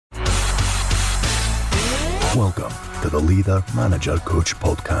Welcome to the Leader, Manager, Coach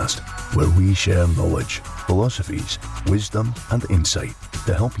podcast, where we share knowledge, philosophies, wisdom and insight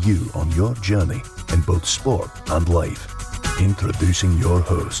to help you on your journey in both sport and life. Introducing your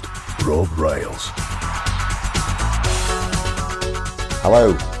host, Rob Riles.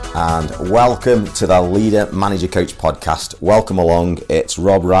 Hello and welcome to the Leader, Manager, Coach podcast. Welcome along. It's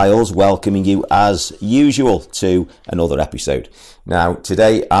Rob Riles welcoming you as usual to another episode. Now,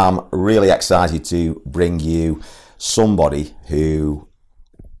 today I'm really excited to bring you somebody who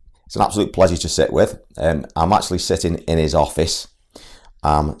it's an absolute pleasure to sit with. I'm actually sitting in his office.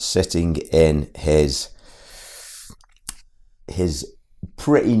 I'm sitting in his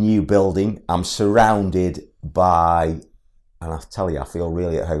pretty new building. I'm surrounded by, and I tell you, I feel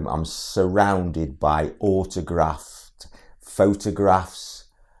really at home. I'm surrounded by autographed photographs,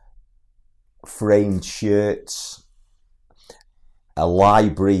 framed shirts, a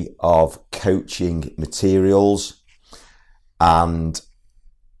library of coaching materials, and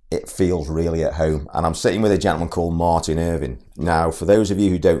it feels really at home. And I'm sitting with a gentleman called Martyn Irvine. Now, for those of you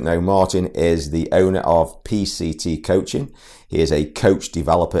who don't know, Martyn is the owner of PCT Coaching. He is a coach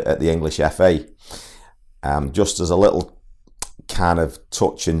developer at the English FA. Just as a little kind of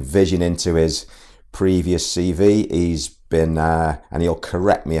touch and vision into his previous CV, he's been, and he'll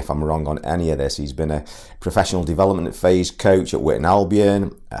correct me if I'm wrong on any of this, he's been a professional development phase coach at Witton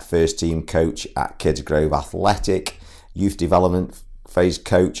Albion, a first team coach at Kids Grove Athletic, youth development phase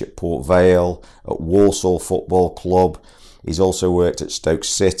coach at Port Vale, at Walsall Football Club. He's also worked at Stoke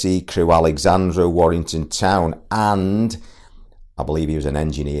City, Crewe Alexandra, Warrington Town, and I believe he was an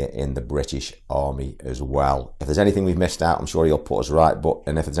engineer in the British Army as well. If there's anything we've missed out, I'm sure he'll put us right.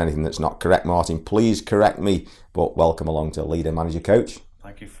 And if there's anything that's not correct, Martyn, please correct me. But welcome along to Leader, Manager, Coach.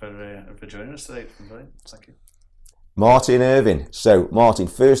 Thank you for joining us today. Thank you. Martyn Irvine. So, Martyn,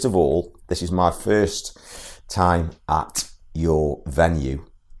 first of all, this is my first time at your venue.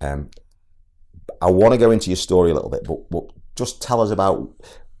 I want to go into your story a little bit, but just tell us about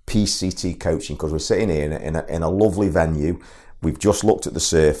PCT Coaching, because we're sitting here in a lovely venue. We've just looked at the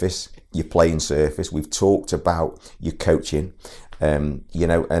surface, your playing surface. We've talked about your coaching, and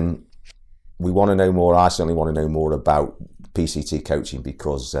we want to know more. I certainly want to know more about PCT Coaching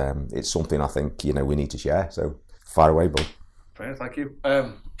because it's something I think, we need to share. So fire away, bud. Brilliant, thank you.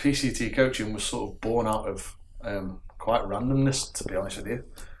 PCT Coaching was sort of born out of quite randomness, to be honest with you.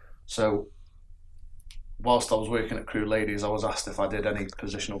 So whilst I was working at Crewe Ladies, I was asked if I did any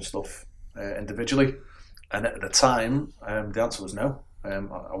positional stuff individually. And at the time, the answer was no,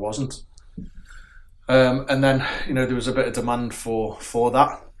 I wasn't. And then, there was a bit of demand for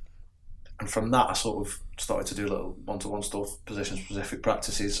that. And from that, I sort of started to do little one-to-one stuff, position-specific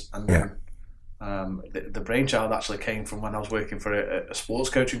practices. And then the brainchild actually came from when I was working for a sports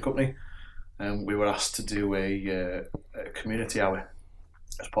coaching company. And we were asked to do a community hour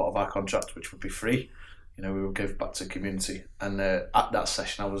as part of our contract, which would be free. We would give back to community. And at that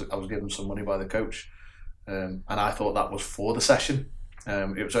session, I was given some money by the coach. And I thought that was for the session.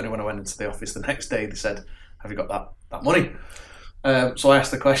 It was only when I went into the office the next day they said, "Have you got that money?" So I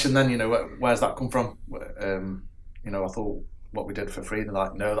asked the question then, where's that come from? I thought what we did for free. They're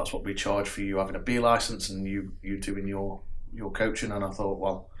like, "No, that's what we charge for you having a B license and you doing your coaching." And I thought,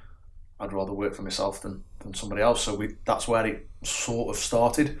 well, I'd rather work for myself than somebody else. So that's where it sort of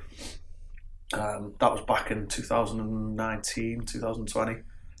started. That was back in 2019, 2020.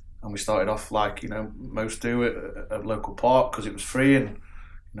 And we started off like, most do at a local park because it was free. And,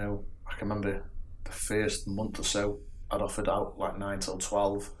 I can remember the first month or so, I'd offered out like 9 till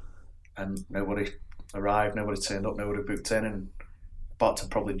 12 and nobody arrived, nobody turned up, nobody booked in, and about to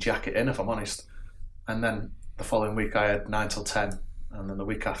probably jack it in, if I'm honest. And then the following week I had 9 till 10. And then the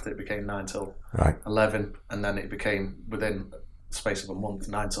week after it became 9 till 11. And then it became, within the space of a month,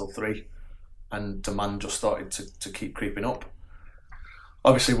 9 till 3. And demand just started to keep creeping up.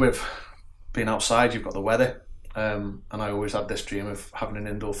 Obviously, with being outside, you've got the weather, and I always had this dream of having an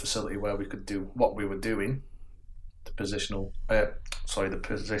indoor facility where we could do what we were doing, the positional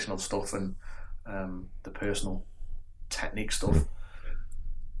stuff and the personal technique stuff,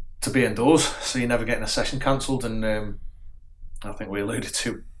 to be indoors, so you're never getting a session cancelled. And I think we alluded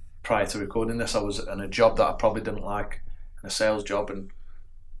to prior to recording this, I was in a job that I probably didn't like, in a sales job, and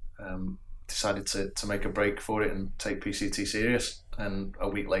decided to make a break for it and take PCT serious. And a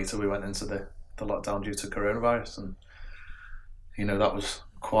week later we went into the lockdown due to coronavirus, and that was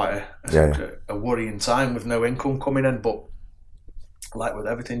quite a worrying time with no income coming in. But like with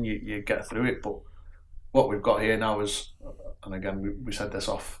everything, you get through it. But what we've got here now is, and again we said this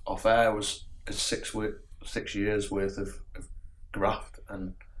off air, is 6 years worth of graft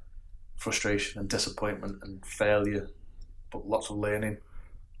and frustration and disappointment and failure, but lots of learning,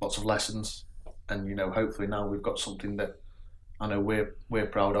 lots of lessons, and hopefully now we've got something that I know we're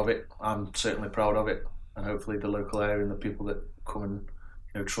proud of it. I'm certainly proud of it, and hopefully the local area and the people that come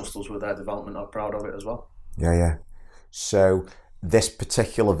and trust us with their development are proud of it as well. Yeah. So this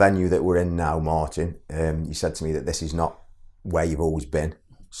particular venue that we're in now, Martyn, you said to me that this is not where you've always been.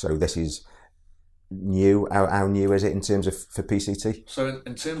 So this is new. How new is it in terms of for PCT? So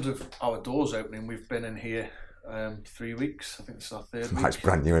in terms of our doors opening, we've been in here 3 weeks. I think it's our third week. That's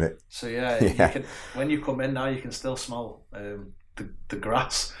brand new, isn't it? So yeah. When you come in now, you can still smell the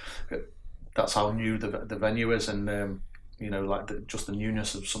grass. That's how new the venue is, and just the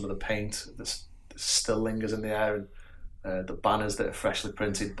newness of some of the paint that still lingers in the air, and the banners that are freshly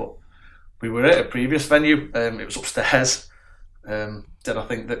printed. But we were at a previous venue. It was upstairs. Did I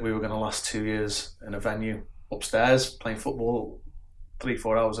think that we were going to last 2 years in a venue upstairs playing football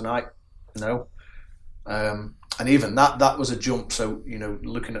 3-4 hours a night? No. And even that was a jump. So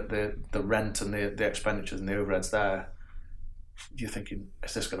looking at the rent and the expenditures and the overheads there, you're thinking,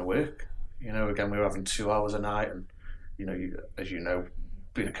 is this going to work? Again, we were having 2 hours a night, and as you know,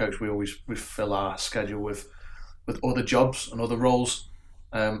 being a coach, we fill our schedule with other jobs and other roles,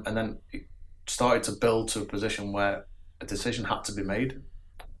 and then it started to build to a position where a decision had to be made.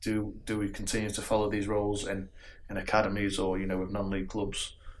 Do we continue to follow these roles in academies or with non-league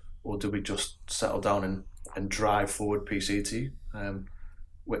clubs, or do we just settle down and drive forward PCT?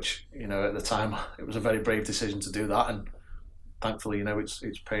 Which at the time it was a very brave decision to do that, and thankfully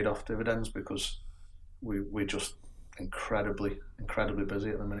it's paid off dividends, because we're just incredibly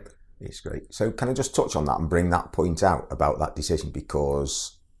busy at the minute. It's great. So can I just touch on that and bring that point out about that decision,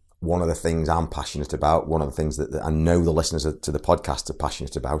 because one of the things I'm passionate about, one of the things that I know the listeners to the podcast are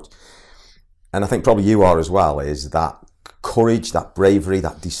passionate about, and I think probably you are as well, is that courage, that bravery,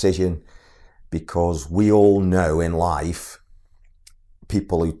 that decision, because we all know in life,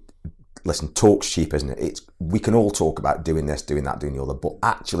 people who, listen, talk's cheap, isn't it? We can all talk about doing this, doing that, doing the other, but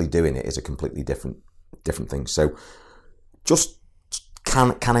actually doing it is a completely different thing. So just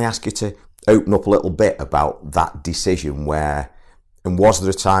can I ask you to open up a little bit about that decision, and was there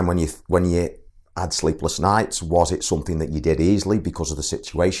a time when you had sleepless nights? Was it something that you did easily because of the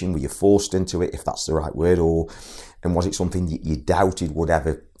situation? Were you forced into it, if that's the right word, and was it something you doubted would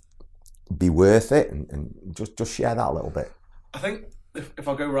ever be worth it? And just share that a little bit. I think if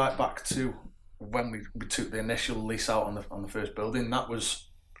I go right back to when we took the initial lease out on the first building, that was,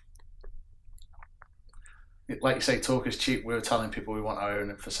 like you say, talk is cheap. We were telling people we want our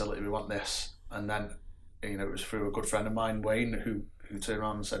own facility, we want this, and then it was through a good friend of mine, Wayne, who turned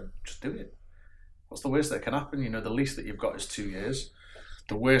around and said, just do it. What's the worst that can happen? The lease that you've got is 2 years.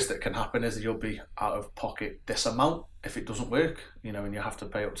 The worst that can happen is that you'll be out of pocket this amount if it doesn't work, and you have to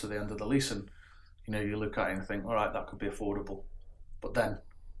pay up to the end of the lease, and you look at it and think, all right, that could be affordable. But then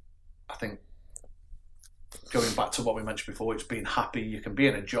I think, going back to what we mentioned before, it's being happy. You can be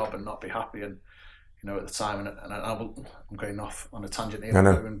in a job and not be happy, and at the time, and I'm going off on a tangent here,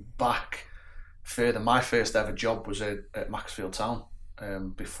 going back further. My first ever job was at Maxfield Town,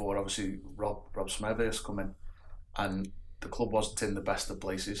 before obviously Rob Smethurst come in, and the club wasn't in the best of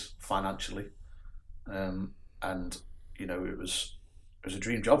places financially, and it was a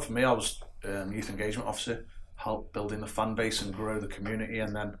dream job for me. I was youth engagement officer, helped building the fan base and grow the community,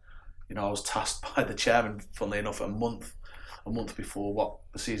 and then I was tasked by the chairman, funnily enough, a month before what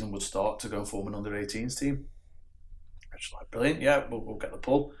the season would start, to go and form an under-18s team. I was like, brilliant, yeah, we'll get the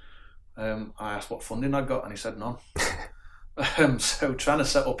pull. I asked what funding I got, and he said none. So trying to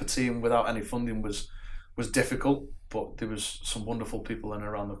set up a team without any funding was difficult, but there was some wonderful people in and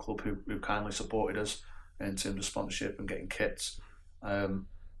around the club who kindly supported us in terms of sponsorship and getting kits. And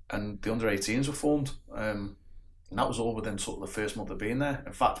the under-18s were formed, and that was all within sort of the first month of being there.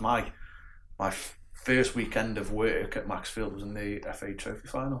 In fact, my first weekend of work at Maxfield was in the FA Trophy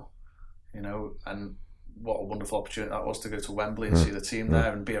final, and what a wonderful opportunity that was to go to Wembley and see the team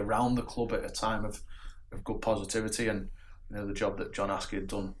there and be around the club at a time of good positivity. And the job that John Askey had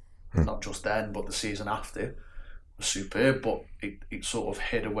done, not just then but the season after, was superb, but it sort of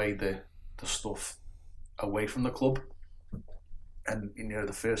hid away the stuff away from the club. And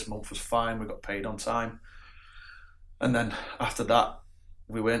the first month was fine, we got paid on time, and then after that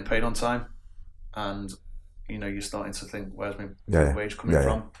we weren't paid on time, and you're starting to think, where's my wage coming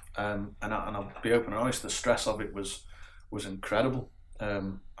from? And I'll be open and honest, the stress of it was incredible.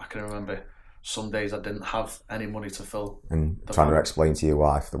 I can remember some days I didn't have any money to fill. And trying to explain to your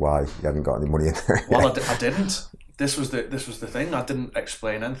wife why you haven't got any money in there. Well, I didn't. this was the thing. I didn't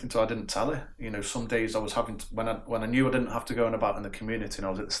explain anything to her. I didn't tell her. You know, some days I was having to, when I knew I didn't have to go on about in the community and I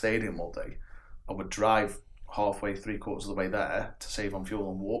was at the stadium all day, I would drive halfway, 3/4 of the way there to save on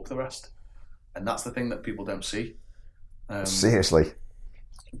fuel and walk the rest. And that's the thing that people don't see. Seriously?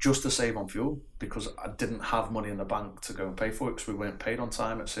 Just to save on fuel, because I didn't have money in the bank to go and pay for it, because we weren't paid on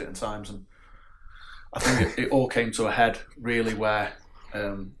time at certain times. And I think it all came to a head really where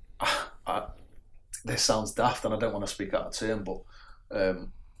this sounds daft and I don't want to speak out of turn, but I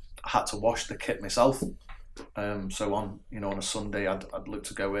had to wash the kit myself. So on a Sunday I'd look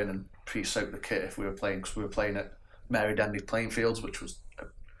to go in and pre-soak the kit if we were playing, because we were playing at Mary Dendy playing fields, which was,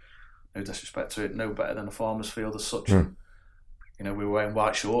 no disrespect to it, no better than a farmer's field as such. You know, we were wearing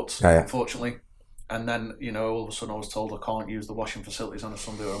white shorts, unfortunately. And then, you know, all of a sudden I was told I can't use the washing facilities on a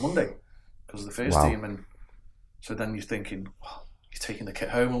Sunday or a Monday because of the first team. And so then you're thinking, well, you're taking the kit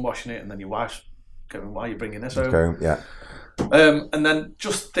home and washing it, and then your wife's going, why are you bringing this home? And then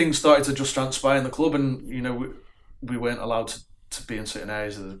just things started to just transpire in the club, and, you know, we weren't allowed to be in certain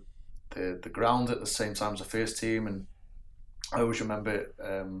areas of the ground at the same time as the first team. And I always remember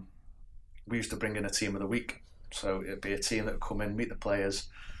we used to bring in a team of the week. So it'd be a team that would come in, meet the players.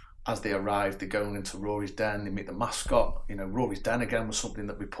 As they arrived, they're going into Rory's Den, they meet the mascot. You know, Rory's Den again was something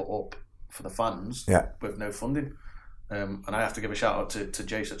that we put up for the fans with no funding. And I have to give a shout out to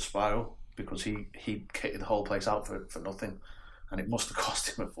Jason Spiral, because he kitted the whole place out for nothing. And it must have cost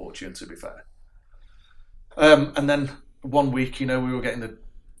him a fortune, to be fair. And then one week, you know, we were getting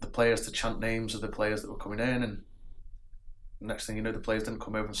the players to chant names of the players that were coming in, and next thing you know, the players didn't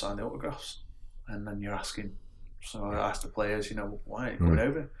come over and sign the autographs. And then you're asking, so I asked the players, you know, why are you coming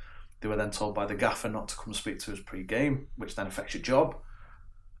over? They were then told by the gaffer not to come speak to us pre-game, which then affects your job.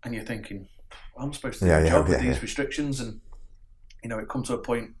 And you're thinking, I'm supposed to do a job with these restrictions. And, you know, it come to a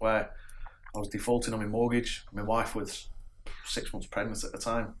point where I was defaulting on my mortgage. My wife was 6 months pregnant at the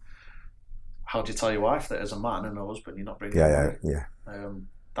time. How do you tell your wife that as a man and a husband you're not bringing money?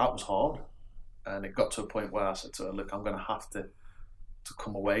 That was hard. And it got to a point where I said to her, look, I'm going to have to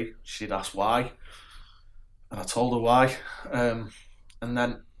come away. She'd asked why. And I told her why. And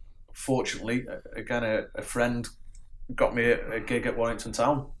then, fortunately, again, a friend got me a gig at Warrington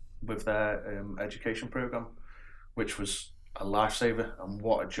Town with their education programme, which was a lifesaver. And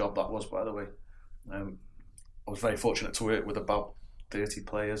what a job that was, by the way. I was very fortunate to work with about 32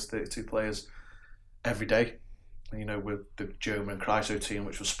 players every day. You know, with the German and Chryso team,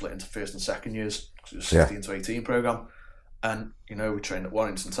 which was split into first and second years. It was a 16 to 18 programme. And, you know, we trained at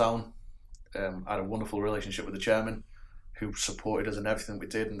Warrington Town. I had a wonderful relationship with the chairman, who supported us in everything we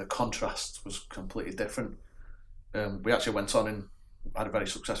did, and the contrast was completely different. We actually went on and had a very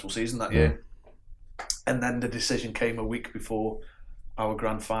successful season that year. And then the decision came a week before our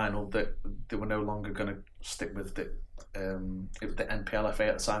grand final that they were no longer going to stick with it was the NPLFA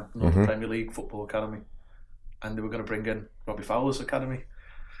at the time, Northern Premier League Football Academy, and they were going to bring in Robbie Fowler's academy.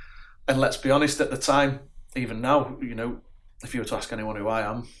 And let's be honest, at the time, even now, you know, if you were to ask anyone who I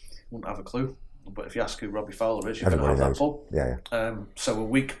am, you wouldn't have a clue. But if you ask who Robbie Fowler is, you're going to have that pull. So a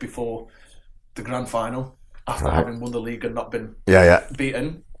week before the grand final, after having won the league and not been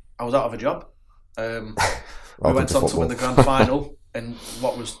beaten, I was out of a job. We went on to win the grand final, and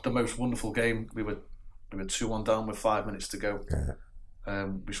what was the most wonderful game, we were 2-1 down with 5 minutes to go.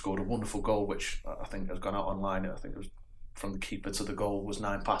 We scored a wonderful goal, which I think has gone out online. I think it was from the keeper to the goal was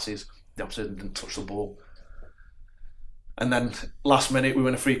 9 passes. The opposition didn't touch the ball. And then last minute we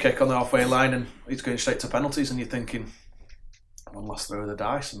win a free kick on the halfway line, and it's going straight to penalties, and you're thinking, one last throw of the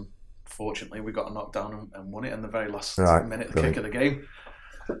dice, and fortunately we got a knockdown and won it in the very last minute of the kick of the game.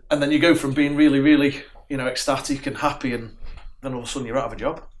 And then you go from being really, really, you know, ecstatic and happy, and then all of a sudden you're out of a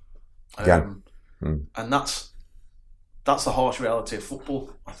job. And that's the harsh reality of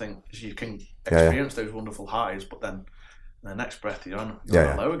football, I think, is you can experience those wonderful highs, but then in the next breath you're on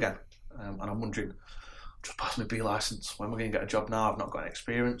a low again. And I'm wondering, just pass my B licence, when am I going to get a job now? I've not got any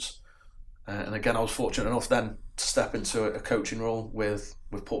experience. And again, I was fortunate enough then to step into a coaching role with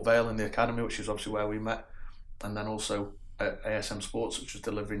Port Vale in the academy, which is obviously where we met, and then also at ASM Sports, which was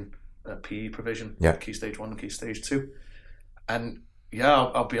delivering PE provision, Key Stage 1 and Key Stage 2. And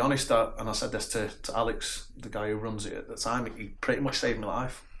I'll be honest, and I said this to Alex, the guy who runs it at the time, he pretty much saved my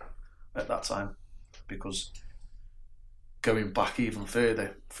life at that time, because going back even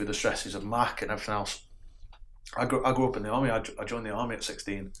further through the stresses of Mac and everything else, I grew up in the army. I joined the army at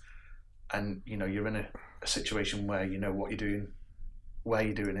 16, and you know, you're in a situation where you know what you're doing, where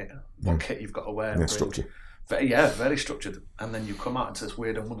you're doing it, what kit you've got to wear. Structured. Very structured. And then you come out into this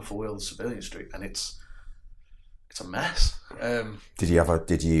weird and wonderful world of civilian street, and it's a mess. Did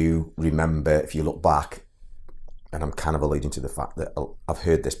you remember, if you look back, and I'm kind of alluding to the fact that I've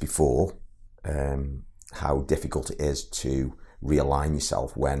heard this before, how difficult it is to realign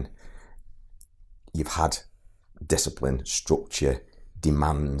yourself when you've had discipline, structure,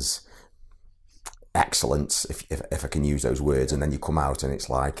 demands, excellence, if I can use those words, and then you come out and it's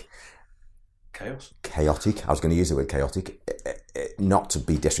like chaotic. I was going to use the word chaotic, not to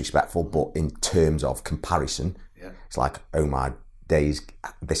be disrespectful, but in terms of comparison, it's like, oh my days,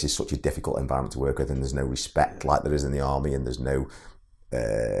 this is such a difficult environment to work with, and there's no respect like there is in the army, and there's no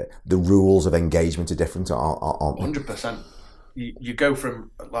the rules of engagement are different. 100%. You go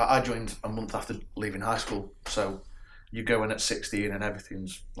from, like, I joined a month after leaving high school, so you go in at 16 and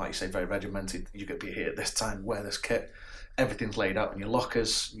everything's, like you say, very regimented. You could be here at this time, wear this kit, everything's laid out in your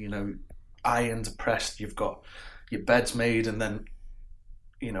lockers, you know, ironed, pressed, you've got your beds made, and then,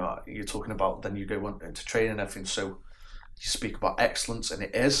 you know, you're talking about, then you go into training and everything, so you speak about excellence, and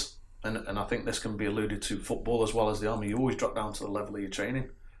it is, and I think this can be alluded to football as well as the army. You always drop down to the level of your training,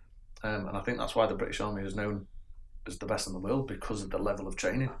 and I think that's why the British Army is known as the best in the world, because of the level of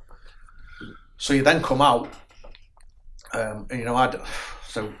training. So you then come out, you know,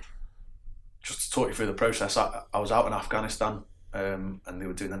 so just to talk you through the process, I was out in Afghanistan, and they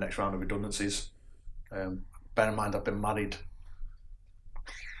were doing the next round of redundancies. Bear in mind, I've been married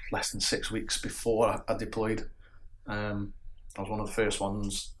less than 6 weeks before I deployed. I was one of the first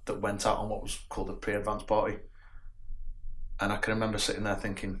ones that went out on what was called a pre-advance party, and I can remember sitting there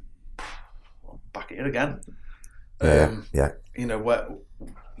thinking, well, back here again. You know,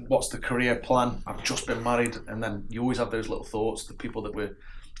 what's the career plan? I've just been married, and then you always have those little thoughts. The people that were,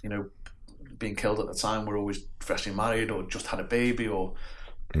 you know, being killed at the time were always freshly married or just had a baby or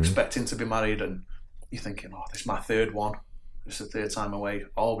expecting to be married, and you're thinking, oh, this is my third one. This is the third time away.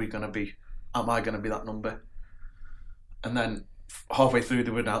 Am I going to be that number? And then halfway through,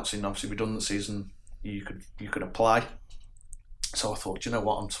 they were announcing obviously redundancies, and you could apply. So I thought, you know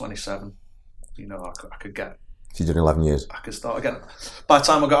what, I'm 27. You know, I could get. So you've done 11 years. I could start again. By the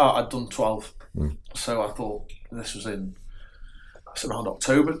time I got out, I'd done 12. So I thought, this was around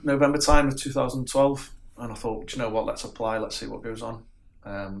November time of 2012. And I thought, you know what, let's apply, let's see what goes on.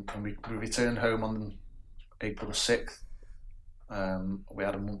 And we returned home on April the 6th. We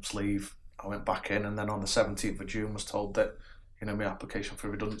had a month's leave. I went back in, and then on the 17th of June was told that, you know, my application for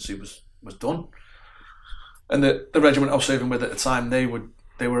redundancy was done. And the regiment I was serving with at the time, they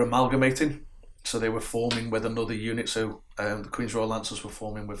were amalgamating. So they were forming with another unit. So the Queen's Royal Lancers were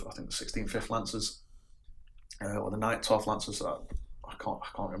forming with, I think, the 16th, 5th Lancers, or the 9th, 12th Lancers. I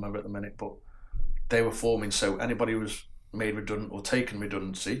can't remember at the minute, but they were forming. So anybody who was made redundant or taken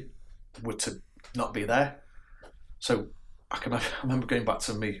redundancy were to not be there. So I remember going back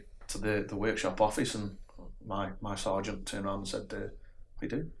to the workshop office, and my sergeant turned around and said, "What are you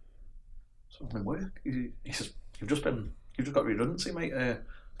doing?" So I'm in work. He says, "You've just got redundancy, mate.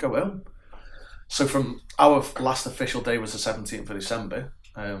 Go home." So from our last official day was the 17th of December.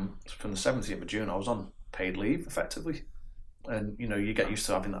 From the 17th of June, I was on paid leave, effectively. And, you know, you get used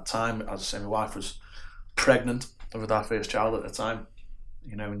to having that time. As I say, my wife was pregnant with our first child at the time,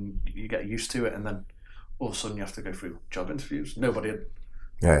 you know, and you get used to it. And then all of a sudden you have to go through job interviews. Nobody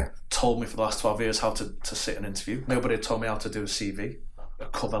had told me for the last 12 years how to sit an interview. Nobody had told me how to do a CV, a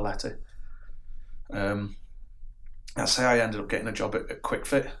cover letter. I say I ended up getting a job at Quick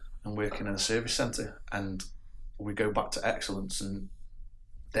Fit and working in a service centre, and we go back to excellence, and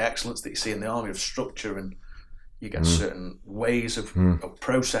the excellence that you see in the army of structure, and you get certain ways of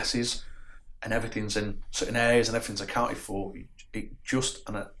processes, and everything's in certain areas and everything's accounted for.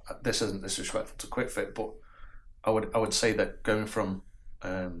 This isn't disrespectful to Quick Fit, but I would say that going from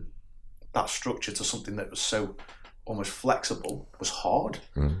that structure to something that was so almost flexible was hard.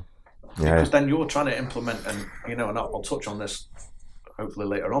 Because then you're trying to implement, and you know, and I'll touch on this hopefully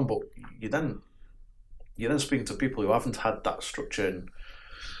later on, but you're then speaking to people who haven't had that structure and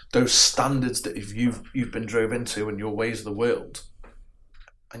those standards that you've been drove into and your ways of the world,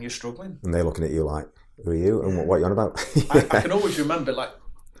 and you're struggling. And they're looking at you like, who are you and what are you on about? I can always remember, like,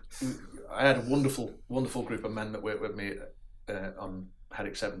 I had a wonderful group of men that worked with me on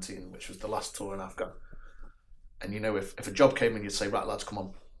Herrick 17, which was the last tour in Afghan. And you know, if a job came in, you'd say, right lads, come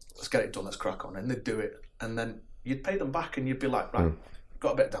on, let's get it done, let's crack on, and they'd do it, and then you'd pay them back, and you'd be like, right,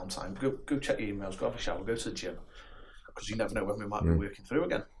 got a bit of downtime, go check your emails, go have a shower, go to the gym, because you never know when we might be working through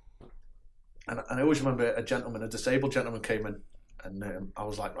again. And I always remember a disabled gentleman came in, and I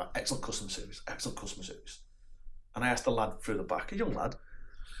was like, right, excellent customer service. And I asked the lad through the back, a young lad,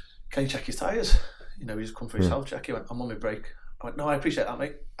 can you check his tyres? You know, he's come for his health check. He went, I'm on my break. I went, no, I appreciate that,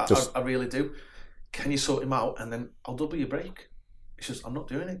 mate. I really do. Can you sort him out, and then I'll double your break? He says, I'm not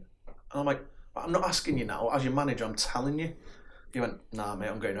doing it. And I'm like, I'm not asking you now. As your manager, I'm telling you. He went, nah, mate,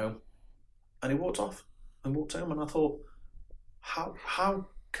 I'm going home. And he walked off and walked home. And I thought, how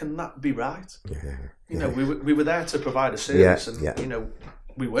can that be right? Yeah. You know, we were there to provide a service, and you know,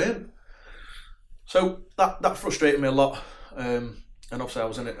 we weren't. So that frustrated me a lot. And obviously, I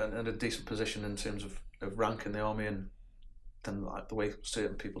was in a decent position in terms of rank in the army, and then like the way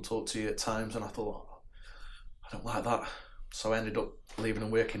certain people talk to you at times, and I thought, I don't like that. So I ended up leaving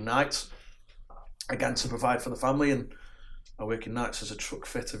and working nights again to provide for the family, and I working nights as a truck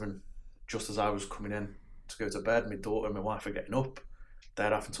fitter. And just as I was coming in to go to bed, my daughter and my wife are getting up. They're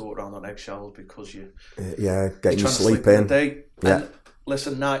having to walk around on eggshells because getting you sleep in. Day. And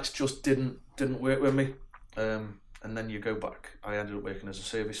listen, nights just didn't work with me. And then you go back. I ended up working as a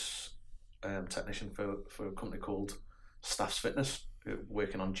service technician for a company called Staff's Fitness,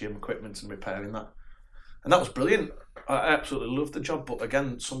 working on gym equipment and repairing that. And that was brilliant. I absolutely loved the job, but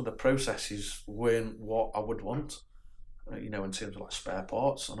again, some of the processes weren't what I would want, you know, in terms of like spare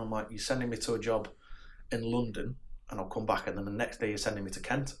parts. And I'm like, you're sending me to a job in London, and I'll come back, and then the next day you're sending me to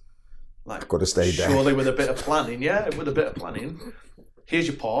Kent. Like, could have stayed there. Surely with a bit of planning, here's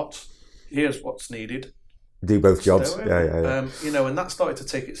your parts, here's what's needed. Do both jobs. Yeah. You know, and that started to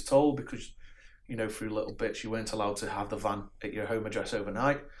take its toll because, you know, through little bits, you weren't allowed to have the van at your home address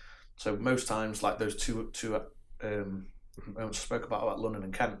overnight. So most times, like those two I spoke about London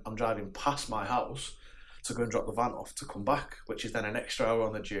and Kent, I'm driving past my house to go and drop the van off to come back, which is then an extra hour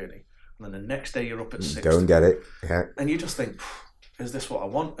on the journey. And then the next day you're up at 6. Go and get it. Yeah. And you just think, is this what I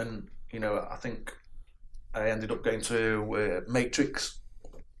want? And, you know, I think I ended up going to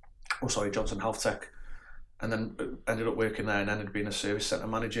Johnson Health Tech, and then ended up working there and ended up being a service centre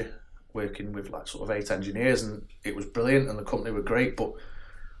manager, working with like sort of 8 engineers, and it was brilliant and the company were great, but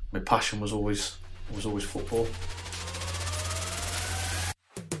my passion was always football.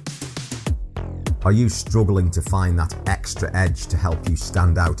 Are you struggling to find that extra edge to help you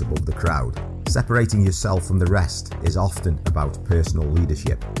stand out above the crowd? Separating yourself from the rest is often about personal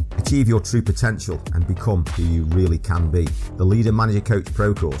leadership. Achieve your true potential and become who you really can be. The Leader Manager Coach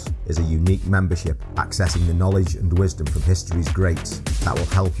Pro Course is a unique membership accessing the knowledge and wisdom from history's greats that will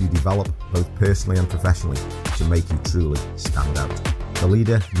help you develop both personally and professionally to make you truly stand out. The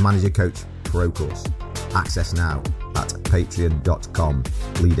Leader Manager Coach Pro Course. Access now at patreon.com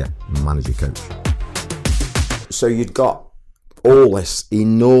Leader Manager Coach. So you'd got all this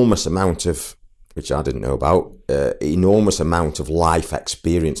enormous amount of, which I didn't know about, enormous amount of life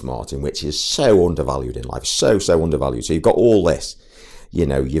experience, Martyn, which is so undervalued in life, so undervalued. So you've got all this, you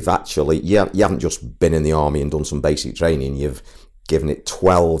know, you haven't just been in the army and done some basic training, you've given it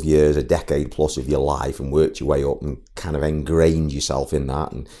 12 years, a decade plus of your life, and worked your way up and kind of ingrained yourself in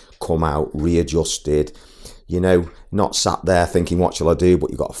that and come out readjusted, you know, not sat there thinking, what shall I do? But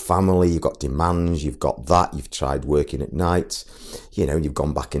you've got a family, you've got demands, you've got that, you've tried working at night, you know, you've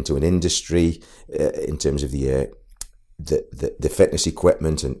gone back into an industry in terms of the fitness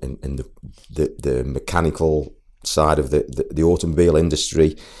equipment and the mechanical side of the automobile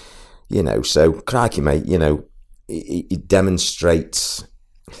industry, you know. So, crikey, mate, you know, it demonstrates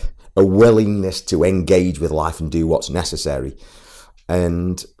a willingness to engage with life and do what's necessary.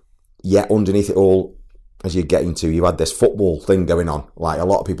 And yet, underneath it all, as you're getting to, you had this football thing going on, like a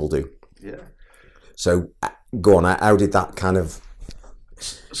lot of people do. Yeah. So, go on, how did that kind of...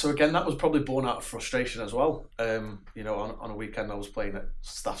 So again, that was probably born out of frustration as well. You know, on a weekend I was playing at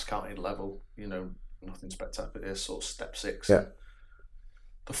Staffs County level, you know, nothing spectacular, sort of step 6. Yeah.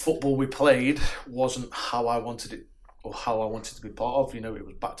 The football we played wasn't how I wanted it or how I wanted to be part of. You know, it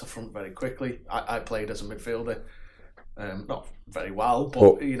was back to front very quickly. I played as a midfielder. Not very well,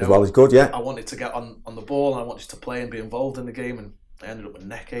 but you know, as well as good, yeah. I wanted to get on the ball, and I wanted to play and be involved in the game, and I ended up with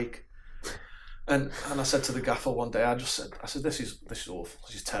neck ache. And I said to the gaffer one day, I said, this is awful.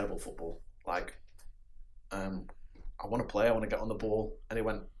 This is terrible football. Like, I want to play. I want to get on the ball. And he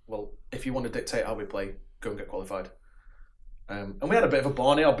went, well, if you want to dictate how we play, go and get qualified. And we had a bit of a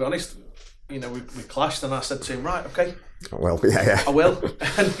barney, I'll be honest. You know, we clashed, and I said to him, right, okay. Well, yeah. I will.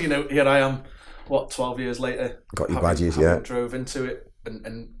 And, you know, here I am. 12 years later, got your badges, yeah. Drove into it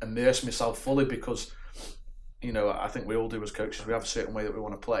and immersed myself fully, because, you know, I think we all do as coaches. We have a certain way that we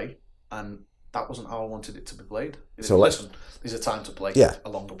want to play, and that wasn't how I wanted it to be played. So listen, there's a time to play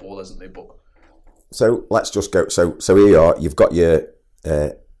along the ball, isn't there? But so let's just go. So here you are. You've got your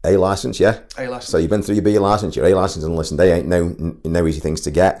A license, yeah. A license. So you've been through your B license, your A license, and listen, they ain't no easy things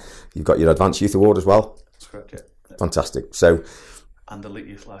to get. You've got your Advanced Youth Award as well. That's correct. Yeah. Fantastic. So and Elite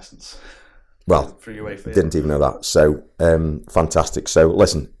Youth license. Well, through UEFA. Didn't even know that. So, fantastic. So,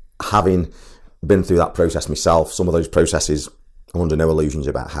 listen, having been through that process myself, some of those processes I'm under no illusions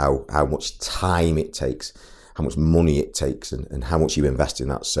about how much time it takes, how much money it takes, and how much you invest in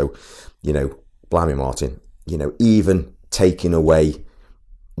that. So, blimey, Martyn, even taking away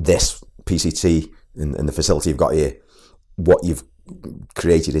this PCT and the facility you've got here, what you've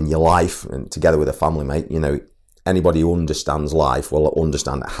created in your life and together with a family, mate, anybody who understands life will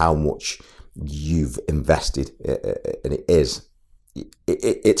understand how much you've invested, and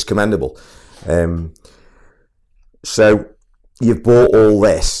it's commendable. So you've bought all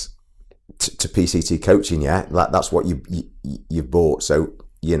this to PCT coaching, yeah? That's what you've bought. So,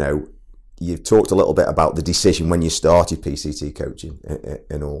 you've talked a little bit about the decision when you started PCT coaching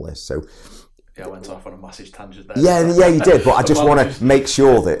and all this. So yeah, I went off on a massive tangent there. Yeah, you did. But I just want to make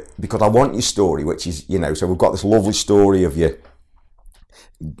sure that, because I want your story, which is, so we've got this lovely story of you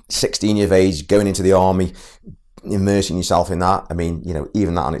 16 years of age, going into the army, immersing yourself in that. I mean,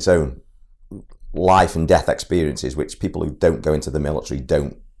 even that on its own, life and death experiences, which people who don't go into the military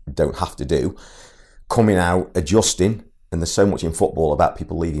don't have to do. Coming out, adjusting, and there's so much in football about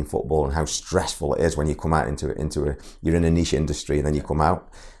people leaving football and how stressful it is when you come out you're in a niche industry and then you come out.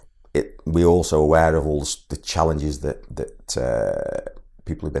 We're also aware of all the challenges that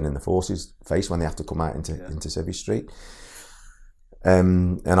people who've been in the forces face when they have to come out into Civvy Street.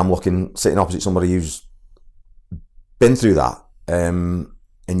 And I'm sitting opposite somebody who's been through that, and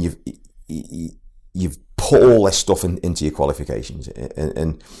you've put all this stuff into your qualifications,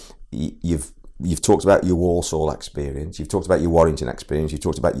 and you've talked about your Walsall experience, you've talked about your Warrington experience, you've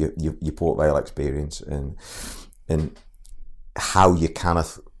talked about your Port Vale experience, and how your kind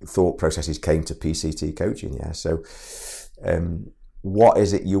of thought processes came to PCT coaching. Yeah. So, what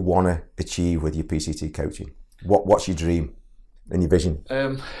is it you want to achieve with your PCT coaching? What's your dream and your vision?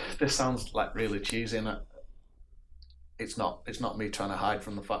 This sounds like really cheesy, and it's not me trying to hide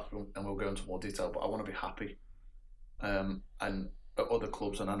from the fact, and we'll go into more detail, but I want to be happy. And at other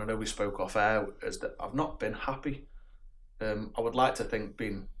clubs, and I know we spoke off air, is that I've not been happy. I would like to think,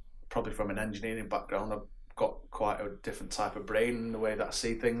 being probably from an engineering background, I've got quite a different type of brain in the way that I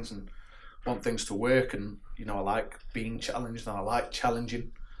see things and want things to work, and I like being challenged and I like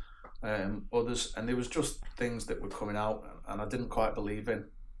challenging others, and there was just things that were coming out and I didn't quite believe in,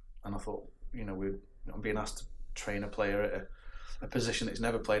 and I thought, I'm being asked to train a player at a position that he's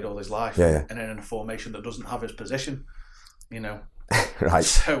never played all his life, and in a formation that doesn't have his position, right.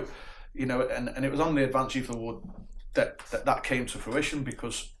 So, and it was on the Advanced Youth Award that came to fruition,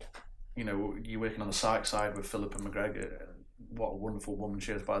 because you're working on the psych side with Philippa McGregor. What a wonderful woman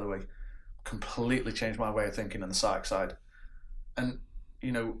she is, by the way. Completely changed my way of thinking on the psych side. And,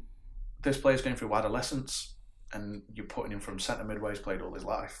 this player's going through adolescence, and you're putting him from centre midway, he's played all his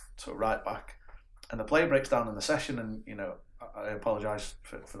life, to a right back. And the player breaks down in the session, and, I apologise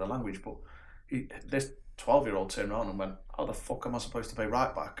for the language, but this 12-year-old turned around and went, how the fuck am I supposed to play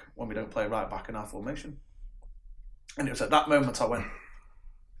right back when we don't play right back in our formation? And it was at that moment I went,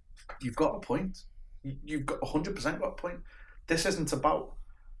 you've got a point. You've got 100% got a point. This isn't about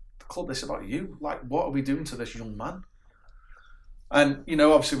the club, this is about you. Like, what are we doing to this young man? And,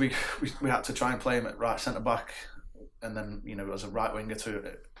 obviously we had to try and play him at right centre-back, and then, as a right winger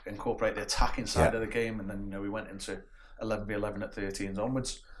to incorporate the attacking side of the game, and then, we went into 11v11 at 13s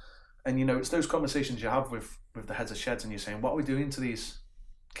onwards. And, it's those conversations you have with the heads of sheds, and you're saying, what are we doing to these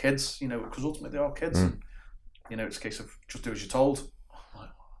kids? Because ultimately they're all kids. And, it's a case of just do as you're told.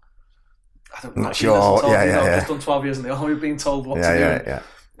 I don't know. Sure. I've just done 12 years in the army, being told what to do. Yeah.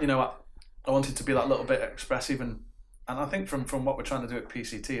 I wanted to be that little bit expressive, and I think from what we're trying to do at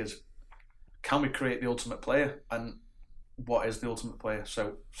PCT is, can we create the ultimate player, and what is the ultimate player?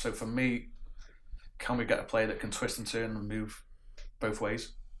 So for me, can we get a player that can twist and turn and move both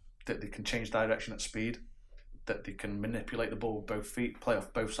ways, that they can change direction at speed, that they can manipulate the ball with both feet, play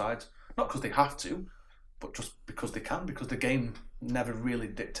off both sides, not because they have to, but just because they can, because the game never really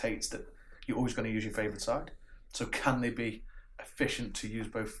dictates that you're always going to use your favourite side. So can they be efficient to use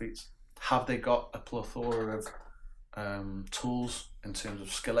both feet? Have they got a plethora of tools in terms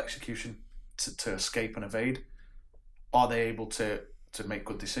of skill execution to escape and evade? Are they able to make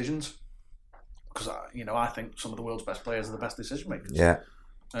good decisions? Because I think some of the world's best players are the best decision makers. Yeah.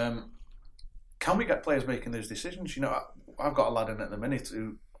 Can we get players making those decisions? I've got a lad in at the minute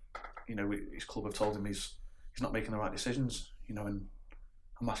who, his club have told him he's not making the right decisions. And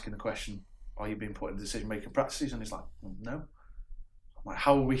I'm asking the question, are you being put in decision making practices? And he's like, no. I'm like,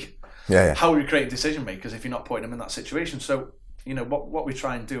 how are we? How are we creating decision makers if you're not putting them in that situation? So what we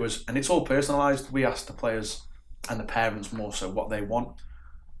try and do is, and it's all personalised. We ask the players and the parents more so what they want.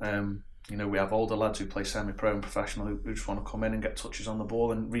 We have older lads who play semi-pro and professional who just want to come in and get touches on the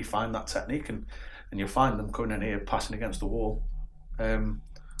ball and refine that technique, and you'll find them coming in here passing against the wall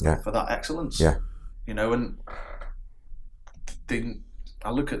Yeah. for that excellence. Yeah. You know, and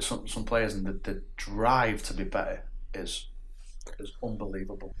I look at some players, and the drive to be better is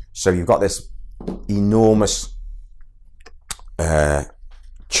unbelievable. So you've got this enormous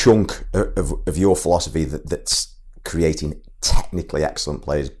chunk of your philosophy that's creating technically excellent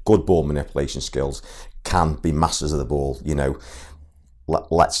players, good ball manipulation skills, can be masters of the ball. You know,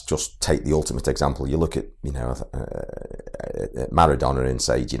 let's just take the ultimate example. You look at, you know, Maradona and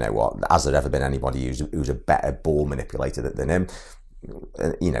say, you know what, has there ever been anybody who's a better ball manipulator than him?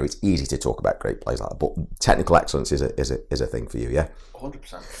 You know, it's easy to talk about great players like that, but technical excellence is a thing for you, yeah?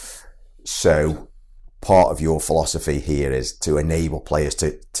 100%. So part of your philosophy here is to enable players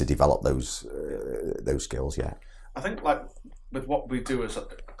to develop those skills, yeah? I think, like, with what we do, is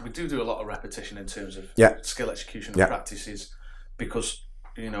we do a lot of repetition in terms of skill execution and practices, because,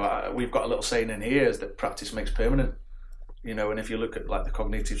 you know, we've got a little saying in here is that practice makes permanent. You know, and if you look at, like, the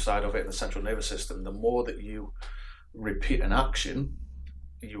cognitive side of it in the central nervous system, the more that you repeat an action,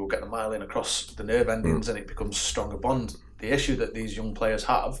 you will get the myelin across the nerve endings, and it becomes a stronger bond. The issue that these young players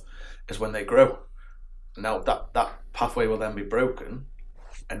have is when they grow. Now that pathway will then be broken,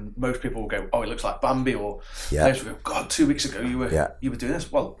 and most people will go, "Oh, he looks like Bambi," or players will go, "God, 2 weeks ago you were doing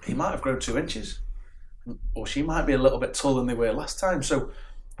this." Well, he might have grown 2 inches, or she might be a little bit taller than they were last time. So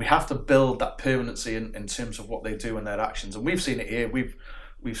we have to build that permanency in terms of what they do and their actions, and we've seen it here.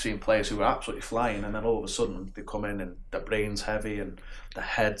 We've seen players who are absolutely flying, and then all of a sudden they come in and their brain's heavy and their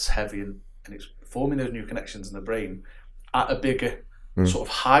head's heavy, and it's forming those new connections in the brain at a bigger sort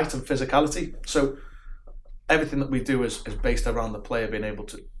of height and physicality. So everything that we do is based around the player being able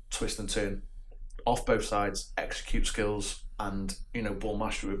to twist and turn off both sides, execute skills, and, you know, ball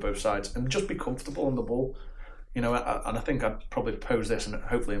mastery with both sides, and just be comfortable on the ball. You know, and I think I'd probably pose this and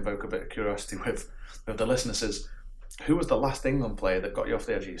hopefully invoke a bit of curiosity with the listeners is, who was the last England player that got you off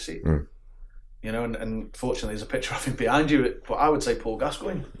the edge of your seat? You know, and fortunately there's a picture of him behind you, but I would say Paul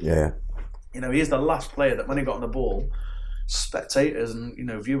Gascoigne. Yeah. You know, he's the last player that when he got on the ball, spectators and, you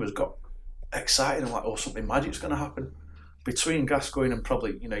know, viewers got excited and like, oh, something magic's going to happen. Between Gascoigne and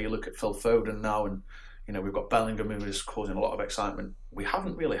probably, you know, you look at Phil Foden now, and, you know, we've got Bellingham who is causing a lot of excitement. We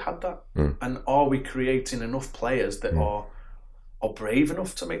haven't really had that. And are we creating enough players that are brave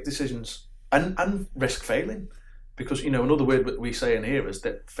enough to make decisions and risk failing? Because, you know, another word that we say in here is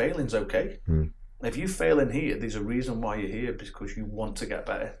that failing's okay. If you fail in here, there's a reason why you're here, because you want to get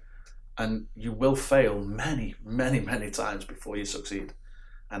better. And you will fail many, many, many times before you succeed.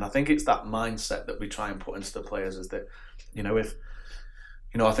 And I think it's that mindset that we try and put into the players, is that, you know, if,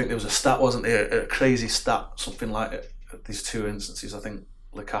 you know, I think there was a stat, wasn't there, a crazy stat, something like these two instances. I think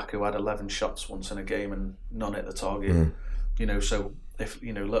Lukaku had 11 shots once in a game and none hit the target. You know, so if,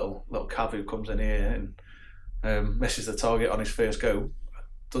 you know, little Cavu comes in here and misses the target on his first go,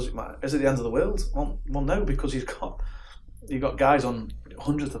 does it matter? Is it the end of the world? Well, no, because you've got guys on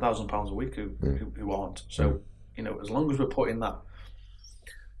hundreds of £1,000s a week who aren't. So, you know, as long as we're putting that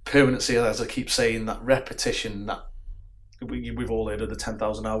permanency, as I keep saying, that repetition, that we've all heard of the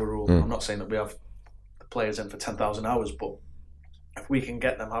 10,000 hour rule. I'm not saying that we have the players in for 10,000 hours, but if we can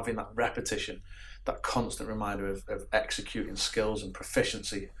get them having that repetition, that constant reminder of executing skills and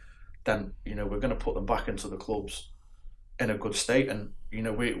proficiency, then, you know, we're going to put them back into the clubs in a good state. And, you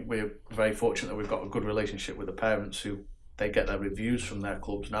know, we're very fortunate that we've got a good relationship with the parents, who they get their reviews from their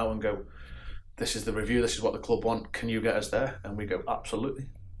clubs now and go, this is the review, this is what the club want, can you get us there? And we go, absolutely,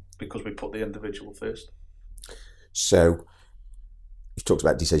 because we put the individual first. So you've talked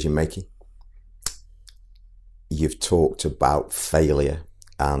about decision making, you've talked about failure,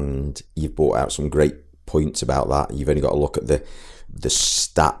 and you've brought out some great points about that. You've only got to look at the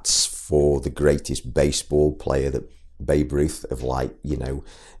stats for the greatest baseball player, that Babe Ruth, of, like, you know,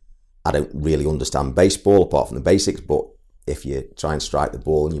 I don't really understand baseball apart from the basics, but if you try and strike the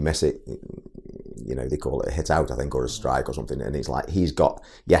ball and you miss it, you know, they call it a hit out, I think, or a strike or something. And it's like, he's got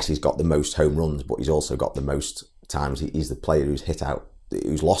the most home runs, but he's also got the most times. He's the player who's hit out,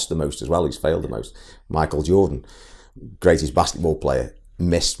 who's lost the most as well, who's failed the most. Michael Jordan, greatest basketball player,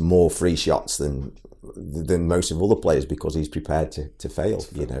 missed more free shots than most of other players, because he's prepared to fail,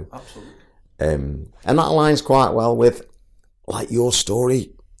 you know. Absolutely. And that aligns quite well with, like, your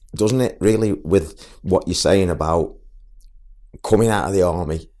story, doesn't it, really, with what you're saying about coming out of the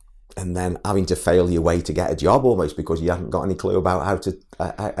army and then having to fail your way to get a job, almost because you haven't got any clue about how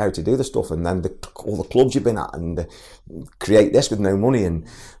to do the stuff, and then all the clubs you've been at, and create this with no money, and,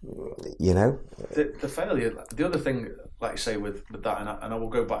 you know, the failure. The other thing, like you say, with that, and I will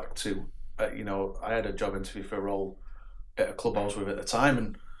go back to, you know, I had a job interview for a role at a club I was with at the time,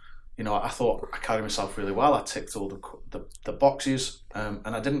 and I thought I carried myself really well. I ticked all the boxes, and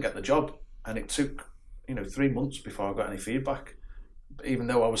I didn't get the job. And it took 3 months before I got any feedback, even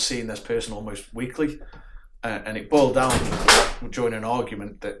though I was seeing this person almost weekly. And it boiled down during an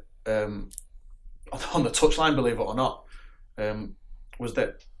argument that on the touchline, believe it or not, was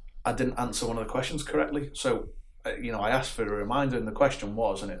that I didn't answer one of the questions correctly. So, I asked for a reminder, and the question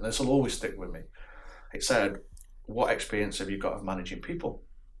was, and this will always stick with me. It said, "What experience have you got of managing people?"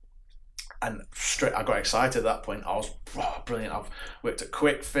 And straight, I got excited at that point. I was brilliant. I've worked at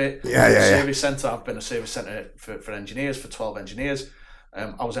Quick Fit, service centre. I've been a service centre for engineers, for 12 engineers.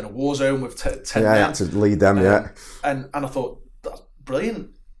 I was in a war zone with 10 men. Yeah, to lead them, And I thought, that's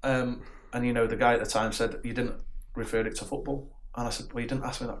brilliant. And the guy at the time said, "You didn't refer it to football." And I said, "Well, you didn't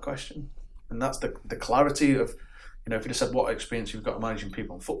ask me that question." And that's the clarity of, if you'd have said, "What experience you've got managing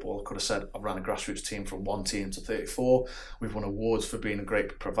people in football?" I could have said, "I've ran a grassroots team from 1 team to 34. We've won awards for being a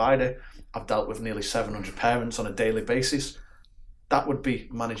great provider. I've dealt with nearly 700 parents on a daily basis." That would be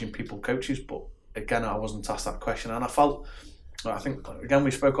managing people coaches. But again, I wasn't asked that question. And I think, again,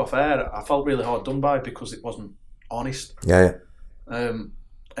 we spoke off air, I felt really hard done by because it wasn't honest. Yeah. And,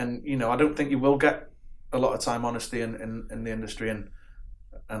 I don't think you will get a lot of time honesty in the industry. And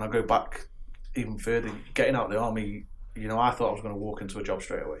I go back even further, getting out of the army, I thought I was going to walk into a job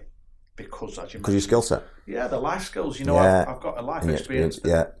straight away because, as you mentioned, your skill set. Yeah, the life skills. I've got a life experience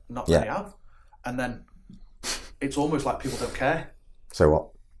that not many have. And then it's almost like people don't care. So what?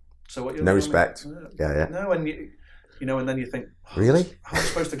 So what? No respect. Yeah. No, and and then you think, really? How am I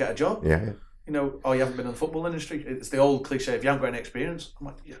supposed to get a job? Yeah. You haven't been in the football industry. It's the old cliche, if you haven't got any experience. I'm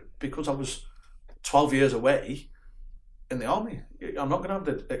like, yeah, because I was 12 years away in the army. I'm not going to have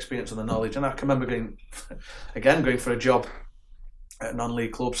the experience and the knowledge. And I can remember going for a job at a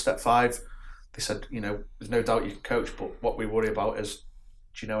non-league club, step 5. They said, there's no doubt you can coach, but what we worry about is,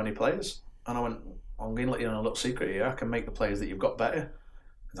 do you know any players? And I went, I'm going to let you know a little secret here. I can make the players that you've got better.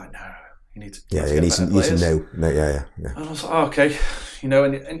 He's like, no, you need to. You need to know. No, yeah. And I was like, oh, okay,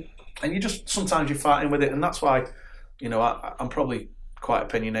 and you just sometimes you're fighting with it, and that's why, I'm probably quite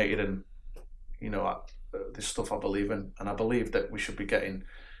opinionated, and this stuff I believe in, and I believe that we should be getting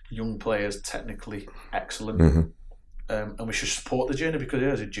young players technically excellent, and we should support the journey because it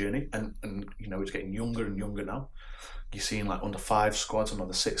is a journey, and it's getting younger and younger now. You're seeing like under 5 squads and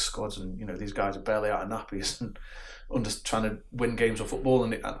under 6 squads, and these guys are barely out of nappies and trying to win games of football,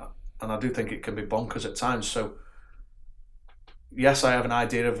 and I do think it can be bonkers at times. So yes, I have an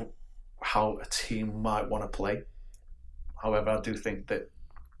idea of how a team might want to play. However, I do think that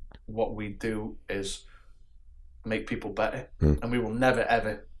what we do is make people better, and we will never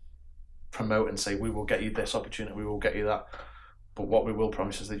ever promote and say we will get you this opportunity, we will get you that. But what we will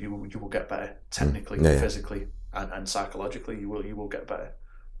promise is that you will get better technically, physically, and psychologically. You will get better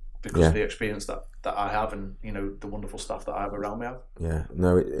because of the experience that I have, and the wonderful staff that I have around me have. Yeah,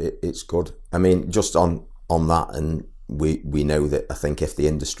 no, it's good. I mean, just on that, and we know that I think if the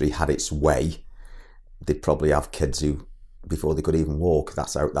industry had its way, they'd probably have kids who, before they could even walk,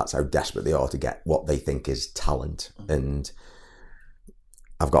 that's how desperate they are to get what they think is talent. And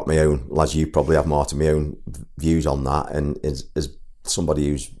I've got my own, as you probably have, Martyn, my own views on that. And as somebody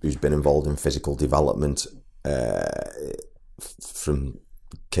who's been involved in physical development from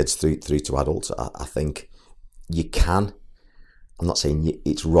kids through to adults, I think you can. I'm not saying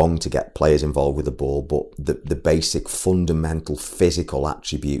it's wrong to get players involved with the ball, but the basic fundamental physical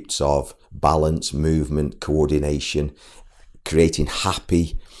attributes of balance, movement, coordination, creating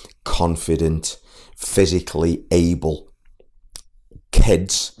happy, confident, physically able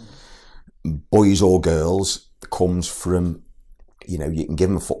kids, boys or girls, comes from, you can give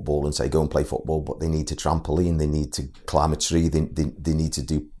them a football and say go and play football, but they need to trampoline, they need to climb a tree, they need to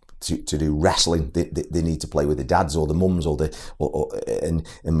do wrestling, they need to play with the dads or the mums and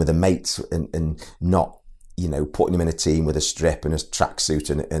with the mates, and not putting them in a team with a strip and a tracksuit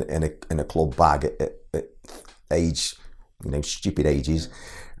and a club bag at age, stupid ages.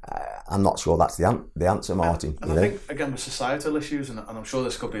 I'm not sure that's the answer, Martyn. And I think, again, with societal issues, and I'm sure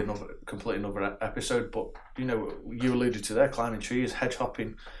this could be completely another episode, but you alluded to there, climbing trees, hedge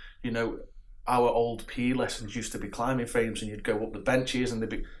hopping. Our old PE lessons used to be climbing frames, and you'd go up the benches, and they'd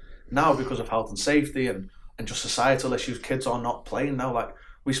be. Now, because of health and safety and just societal issues, kids are not playing now. Like,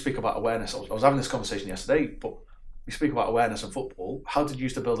 we speak about awareness. I was having this conversation yesterday, but we speak about awareness in football. How did you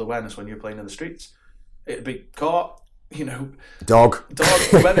used to build awareness when you were playing in the streets? It'd be car, dog,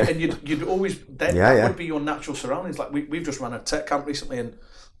 and you'd always that would be your natural surroundings. Like we've just run a tech camp recently, and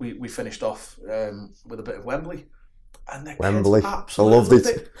we finished off with a bit of Wembley, And the Wembley. kids I absolutely loved loved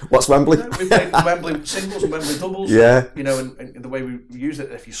it. What's Wembley? You know, we played Wembley singles and Wembley doubles. Yeah. You know, and the way we used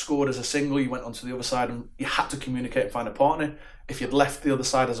it, if you scored as a single, you went onto the other side and you had to communicate and find a partner. If you'd left the other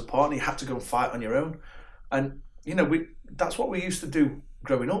side as a partner, you had to go and fight on your own. And, you know, that's what we used to do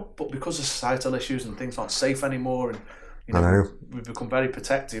growing up. But because of societal issues and things aren't safe anymore, and, you know, we've become very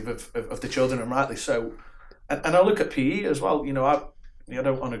protective of the children, and rightly so. And I look at PE as well. You know, I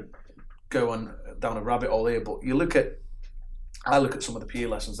don't want to go down a rabbit hole here, but I look at some of the PE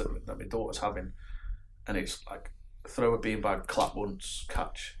lessons that my daughter's having, and it's like throw a beanbag, clap once,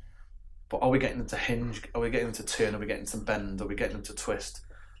 catch. But are we getting them to hinge? Are we getting them to turn? Are we getting them to bend? Are we getting them to twist?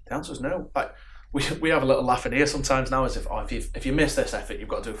 The answer is no. Like we have a little laugh in here sometimes now, as if you miss this effort, you've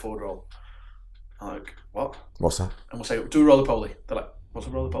got to do a forward roll. I'm like, what? What's that? And we'll say, do a roller poly. They're like, what's a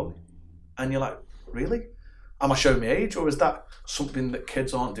roller poly? And you're like, really? Am I showing my age, or is that something that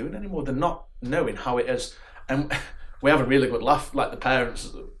kids aren't doing anymore? They're not knowing how it is. And we have a really good laugh, like the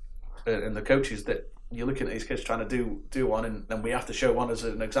parents and the coaches, that you're looking at these kids trying to do one, and then we have to show one as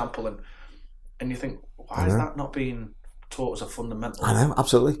an example, and you think, why is that not being taught as a fundamental? I know,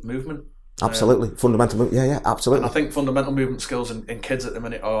 absolutely. Movement. Absolutely, fundamental movement. Yeah, absolutely. And I think fundamental movement skills in kids at the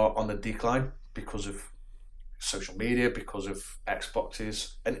minute are on the decline because of social media, because of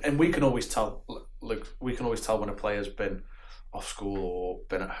Xboxes, and we can always tell. Look, we can always tell when a player's been off school or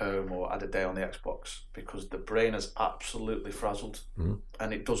been at home or had a day on the Xbox, because the brain is absolutely frazzled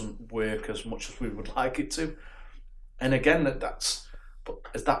and it doesn't work as much as we would like it to. And again, but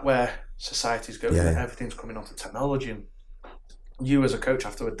is that where society's going? Yeah. Everything's coming onto technology, and you as a coach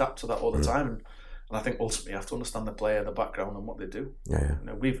have to adapt to that all the time. And I think ultimately you have to understand the player, the background, and what they do. Yeah. You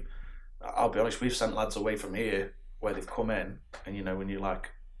know, I'll be honest, we've sent lads away from here where they've come in, and you know, when you're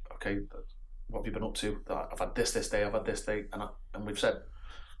like, okay, what have you been up to? I've had this day, I've had this day, and we've said,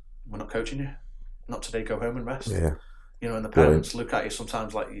 we're not coaching you. Not today. Go home and rest. Yeah. You know, and the parents look at you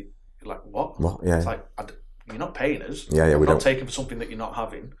sometimes like what? What? Yeah. It's like, you're not paying us. Yeah. We're not taking for something that you're not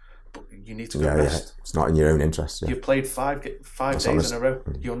having, but you need to go rest. Yeah. It's not in your own interest. Yeah. You've played five days in a row.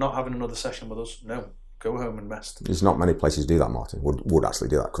 You're not having another session with us. No. Go home and rest. There's not many places do that, Martyn. Would actually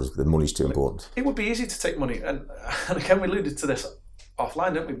do that because the money's too important. It would be easy to take money, and again we alluded to this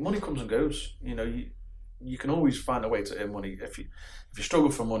offline, don't we? Money comes and goes. You know, you can always find a way to earn money. If you struggle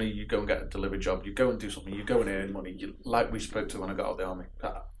for money, you go and get a delivery job. You go and do something. You go and earn money. Like we spoke to when I got out of the army.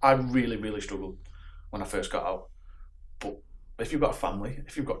 I really, really struggled when I first got out. But if you've got a family,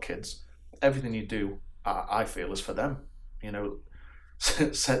 if you've got kids, everything you do, I feel, is for them. You know.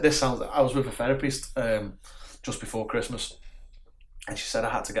 So this sounds. I was with a therapist just before Christmas, and she said I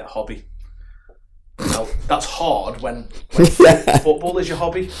had to get a hobby. Now that's hard when football is your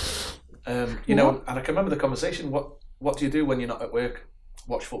hobby. You know, and I can remember the conversation. What do you do when you're not at work?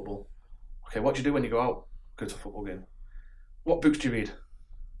 Watch football. Okay, what do you do when you go out? Go to a football game. What books do you read?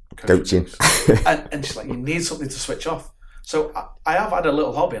 Coaching. and she's like, you need something to switch off. So I have had a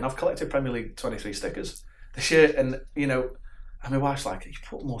little hobby, and I've collected Premier League 23 stickers this year, and you know. And my wife's like, you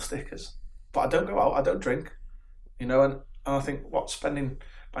put more stickers. But I don't go out, I don't drink. You know, and I think,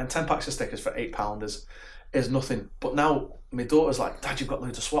 buying 10 packs of stickers for £8 is nothing. But now my daughter's like, Dad, you've got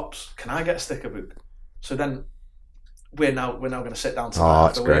loads of swaps. Can I get a sticker book? So then we're now going to sit down tonight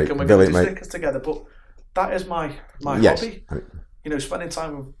after work and we're going to do stickers together. But that is my hobby. You know, spending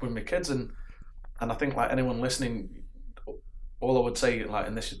time with my kids, and I think like anyone listening, all I would say, like,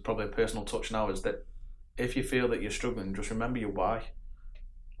 and this is probably a personal touch now, is that if you feel that you're struggling, just remember your why.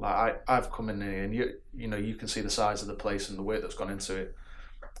 Like I've come in here, and you know you can see the size of the place and the work that's gone into it.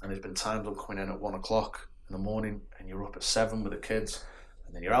 And there's been times I'm coming in at 1 o'clock in the morning, and you're up at 7 with the kids,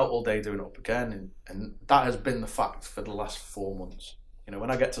 and then you're out all day doing it up again. And that has been the fact for the last 4 months. You know, when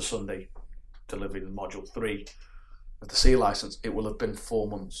I get to Sunday, delivering module 3 of the C license, it will have been 4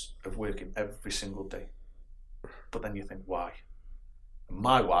 months of working every single day. But then you think, why?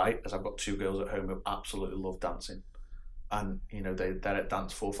 My why is I've got 2 girls at home who absolutely love dancing, and you know they're at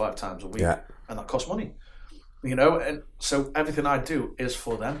dance 4 or 5 times a week, and that costs money. You know, and so everything I do is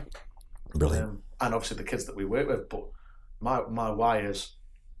for them. Brilliant. And obviously the kids that we work with. But my why is,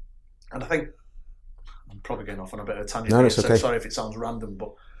 and I think I'm probably going off on a bit of a tangent. No, it's okay. So sorry if it sounds random,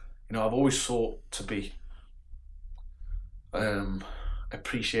 but you know I've always sought to be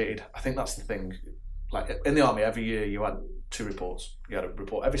appreciated. I think that's the thing. Like in the army, every year you had 2 reports. You had a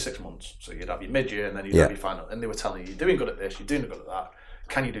report every 6 months. So you'd have your mid-year and then you'd have your final. And they were telling you, you're doing good at this, you're doing good at that.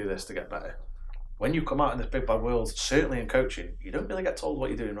 Can you do this to get better? When you come out in this big bad world, certainly in coaching, you don't really get told what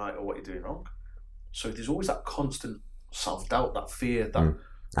you're doing right or what you're doing wrong. So there's always that constant self-doubt, that fear that, am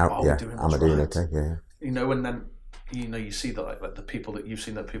I doing okay? Yeah. You know, and then, you know, you see that like the people that you've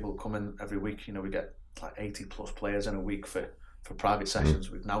seen, that people come in every week, you know, we get like 80 plus players in a week for private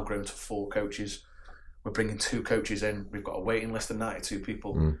sessions. We've now grown to 4 coaches. We're bringing 2 coaches in. We've got a waiting list of 92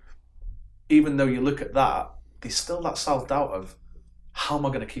 people. Even though you look at that, there's still that self-doubt of, how am I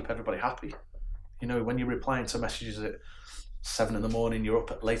going to keep everybody happy? You know, when you're replying to messages at 7 a.m, you're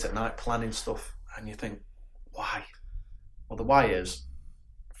up late at night planning stuff, and you think, why? Well, the why is,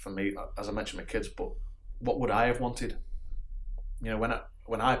 for me, as I mentioned, my kids, but what would I have wanted? You know,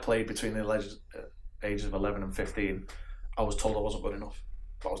 when I played between the ages of 11 and 15, I was told I wasn't good enough,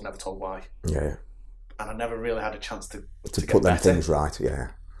 but I was never told why. Yeah. And I never really had a chance to put get them better. things right. Yeah.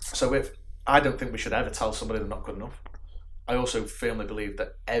 So I don't think we should ever tell somebody they're not good enough. I also firmly believe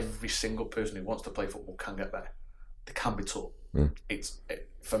that every single person who wants to play football can get better. They can be taught.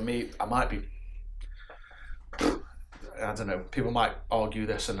 For me, I might be, I don't know, people might argue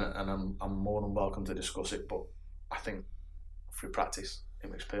this, and I'm more than welcome to discuss it, but I think through practice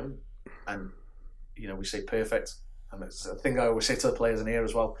it makes permanent. And you know, we say perfect, and it's a thing I always say to the players in here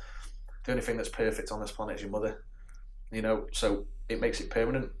as well, the only thing that's perfect on this planet is your mother. You know, so it makes it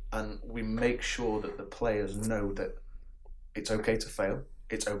permanent, and we make sure that the players know that it's okay to fail,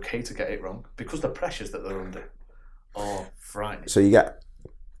 it's okay to get it wrong, because the pressures that they're under are frightening. So you get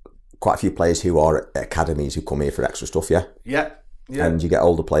quite a few players who are at academies who come here for extra stuff, yeah? Yeah. And you get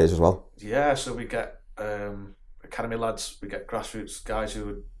older players as well? Yeah, so we get academy lads, we get grassroots guys who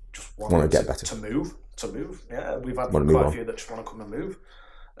would just want to get better. To move. Yeah, we've had quite a few that just want to come and move.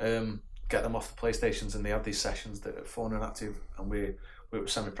 Get them off the PlayStations, and they have these sessions that are fun and active, and we're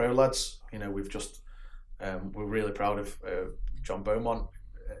semi-pro lads. You know, we've just we're really proud of John Beaumont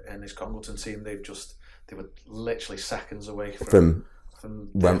and his Congleton team. They were literally seconds away from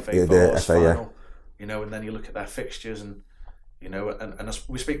the FA final. Yeah. You know, and then you look at their fixtures, and you know, and as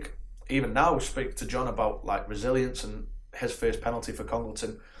we speak to John about like resilience, and his first penalty for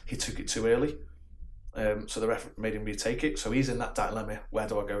Congleton, he took it too early. So the ref made him retake it. So he's in that dilemma. Where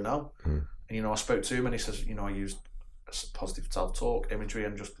do I go now? And you know, I spoke to him, and he says, you know, I used positive self-talk, imagery,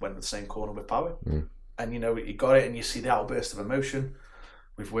 and just went to the same corner with power. And you know, he got it, and you see the outburst of emotion.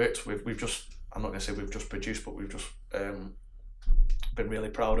 We've just, I'm not going to say we've just produced, but we've just been really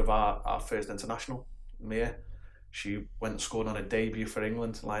proud of our first international, Mia. She went and scored on a debut for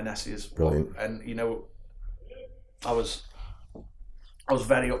England, Lionesses. Brilliant. And you know, I was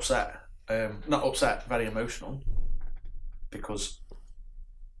very upset. Not upset, very emotional, because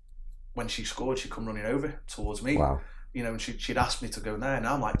when she scored, she come running over towards me. Wow. You know, and she'd asked me to go there, and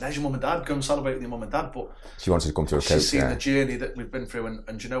I'm like, there's your mum and dad, go and celebrate with your mum and dad. But she wanted to come to a coach. She's seen the journey that we've been through,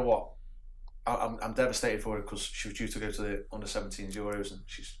 and you know what? I'm devastated for her, because she was due to go to the under-17s Euros, and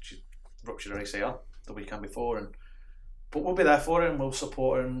she ruptured her ACL the weekend before. But we'll be there for her, and we'll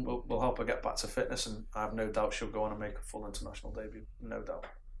support her, and we'll help her get back to fitness, and I have no doubt she'll go on and make a full international debut. No doubt.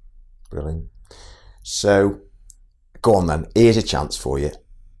 Brilliant. So, go on then. Here's a chance for you.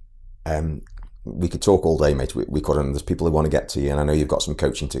 We could talk all day, mate. We could, and there's people who want to get to you, and I know you've got some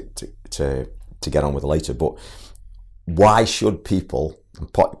coaching to get on with later. But why should people,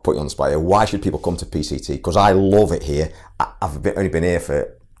 put you on the spot here, why should people come to PCT? Because I love it here. I've only been here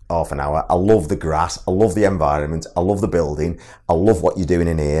for half an hour. I love the grass. I love the environment. I love the building. I love what you're doing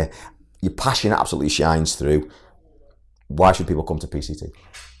in here. Your passion absolutely shines through. Why should people come to PCT?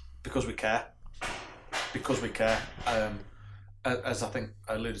 Because we care. As I think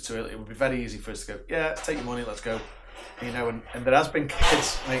I alluded to earlier, it would be very easy for us to go, yeah, take your money, let's go. You know, and there has been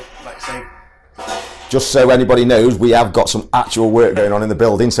kids, mate, like say. Just so anybody knows, we have got some actual work going on in the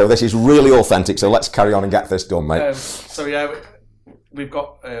building, so this is really authentic. So let's carry on and get this done, mate. So yeah, we've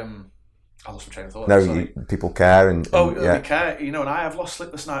got. I lost my train of thought. People care, and we care. You know, and I have lost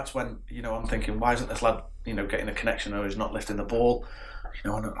sleepless nights when, you know, I'm thinking, why isn't this lad, you know, getting a connection, or he's not lifting the ball? You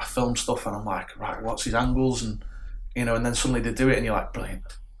know, and I film stuff, and I'm like, right, what's his angles? And you know, and then suddenly they do it, and you're like,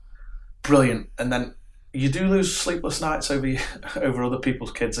 brilliant. And then you do lose sleepless nights over other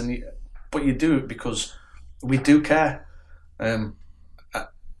people's kids, but you do it because we do care. And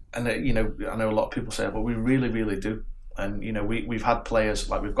you know, I know a lot of people say it, but we really, really do. And you know, we've had players,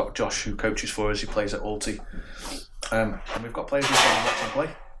 like we've got Josh who coaches for us, he plays at Alty, and we've got players who come and watch him play.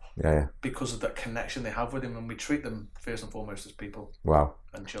 Yeah. Because of that connection they have with him, and we treat them first and foremost as people. Wow.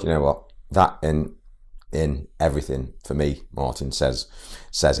 And children. Do you know what? That in everything for me, Martyn says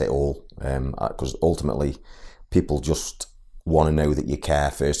it all. Because ultimately, people just want to know that you care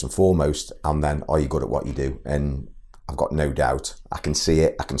first and foremost, and then are you good at what you do? And I've got no doubt. I can see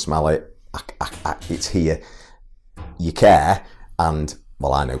it. I can smell it. It's here. You care, and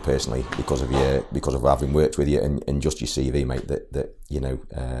well, I know personally because of having worked with you and just your CV, mate, that you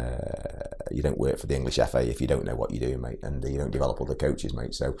don't work for the English FA if you don't know what you're doing, mate, and you don't develop other coaches,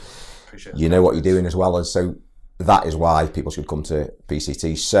 mate. So you know what you're doing as well. As so that is why people should come to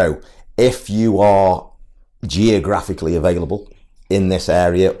PCT. So if you are geographically available in this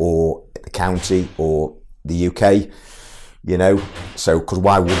area or the county or the UK, so because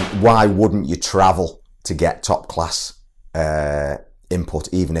why wouldn't you travel to get top class input,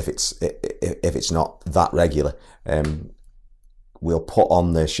 even if it's not that regular? We'll put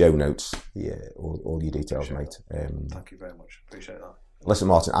on the show notes all your details, mate. Thank you very much. Appreciate that. Listen,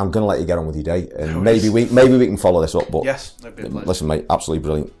 Martyn, I'm going to let you get on with your day, and maybe we can follow this up. But yes, no, been a pleasure. Listen, mate, absolutely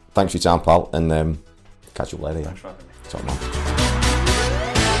brilliant. Thanks for your time, pal, and catch you later. Thanks for having me. Top man.